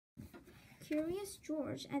Curious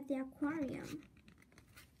George at the aquarium.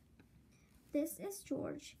 This is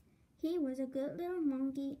George. He was a good little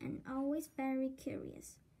monkey and always very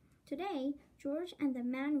curious. Today, George and the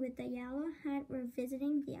man with the yellow hat were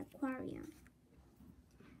visiting the aquarium.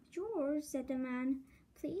 "George," said the man,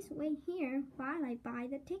 "please wait here while I buy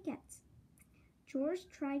the tickets." George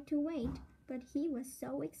tried to wait, but he was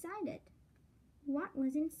so excited. What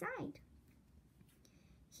was inside?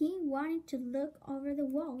 He wanted to look over the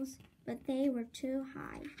walls, but they were too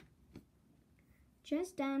high.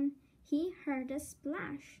 Just then, he heard a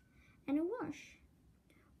splash and a whoosh.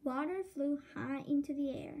 Water flew high into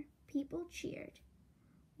the air. People cheered.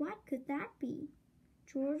 What could that be?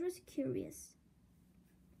 George was curious.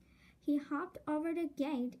 He hopped over the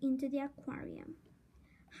gate into the aquarium.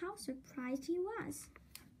 How surprised he was!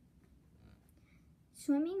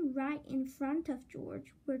 Swimming right in front of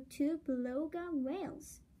George were two beluga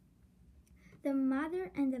whales. The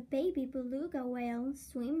mother and the baby beluga whale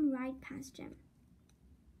swam right past him.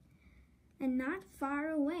 And not far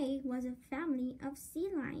away was a family of sea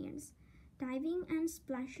lions, diving and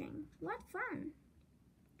splashing. What fun!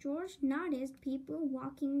 George noticed people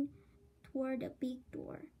walking toward a big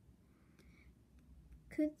door.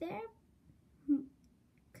 Could there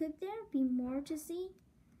be more to see?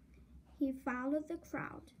 He followed the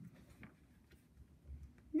crowd.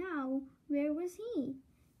 Now, where was he?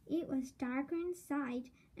 It was darker inside,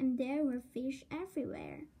 and there were fish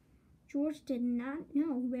everywhere. George did not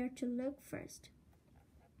know where to look first.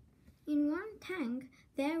 In one tank,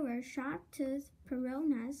 there were sharp-toothed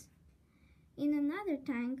piranhas. In another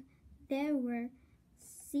tank, there were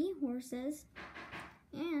seahorses.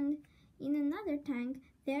 And in another tank,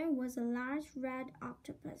 there was a large red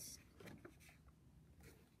octopus.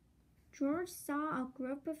 George saw a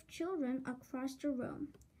group of children across the room.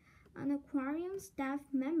 An aquarium staff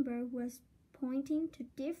member was pointing to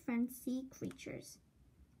different sea creatures.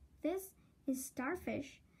 This is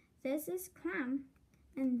starfish, this is clam,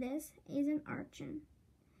 and this is an urchin.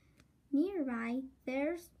 Nearby,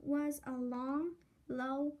 there was a long,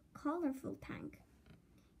 low, colorful tank.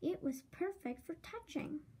 It was perfect for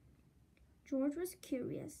touching. George was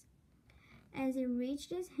curious. As he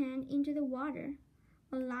reached his hand into the water,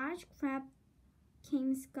 a large crab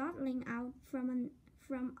came scuttling out from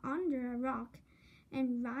under a rock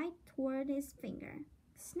and right toward his finger.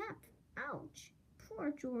 Snap! Ouch!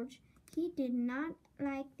 Poor George. He did not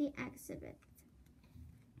like the exhibit.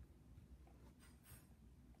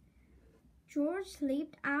 George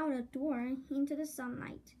leaped out a door into the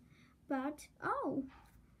sunlight. But, oh!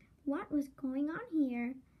 What was going on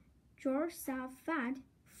here? George saw fat,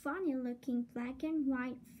 funny-looking black and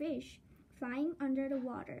white fish flying under the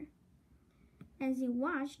water. As he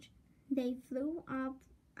watched, they flew up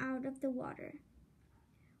out of the water.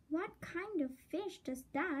 What kind of fish does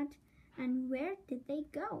that, and where did they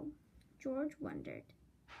go? George wondered.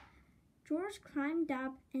 George climbed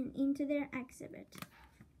up and into their exhibit.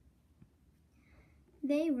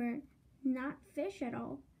 They were not fish at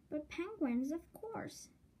all, but penguins, of course.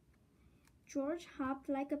 George hopped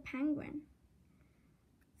like a penguin,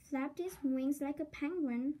 flapped his wings like a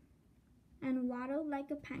penguin, and waddled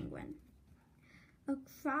like a penguin. A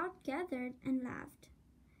crowd gathered and laughed.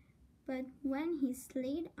 But when he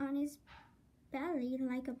slid on his belly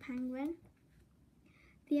like a penguin,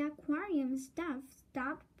 the aquarium staff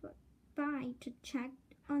stopped by to check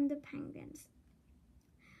on the penguins.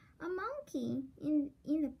 A monkey in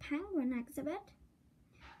the penguin exhibit?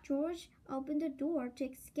 George opened the door to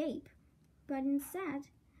escape, but instead,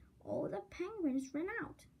 all the penguins ran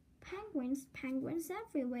out. Penguins, penguins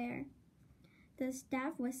everywhere. The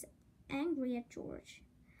staff was angry at George.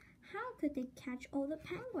 How could they catch all the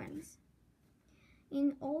penguins?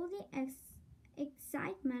 In all the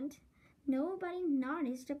excitement, nobody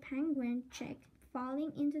noticed a penguin chick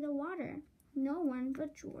falling into the water. No one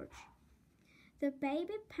but George. The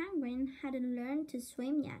baby penguin hadn't learned to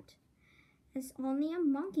swim yet. As only a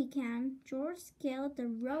monkey can, George scaled the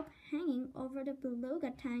rope hanging over the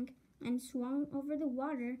beluga tank and swung over the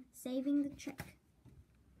water, saving the chick.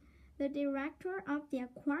 The director of the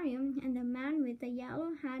aquarium and the man with the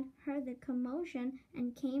yellow hat heard the commotion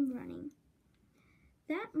and came running.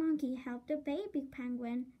 "That monkey helped the baby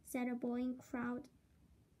penguin," said a bowing crowd.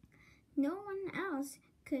 "No one else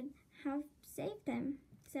could have saved him,"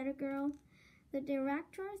 said a girl. The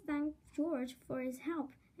director thanked George for his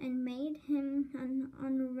help and made him an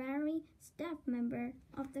honorary staff member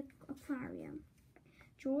of the aquarium.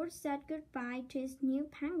 George said goodbye to his new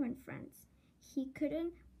penguin friends. He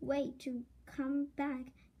couldn't wait to come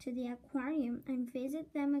back to the aquarium and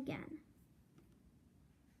visit them again.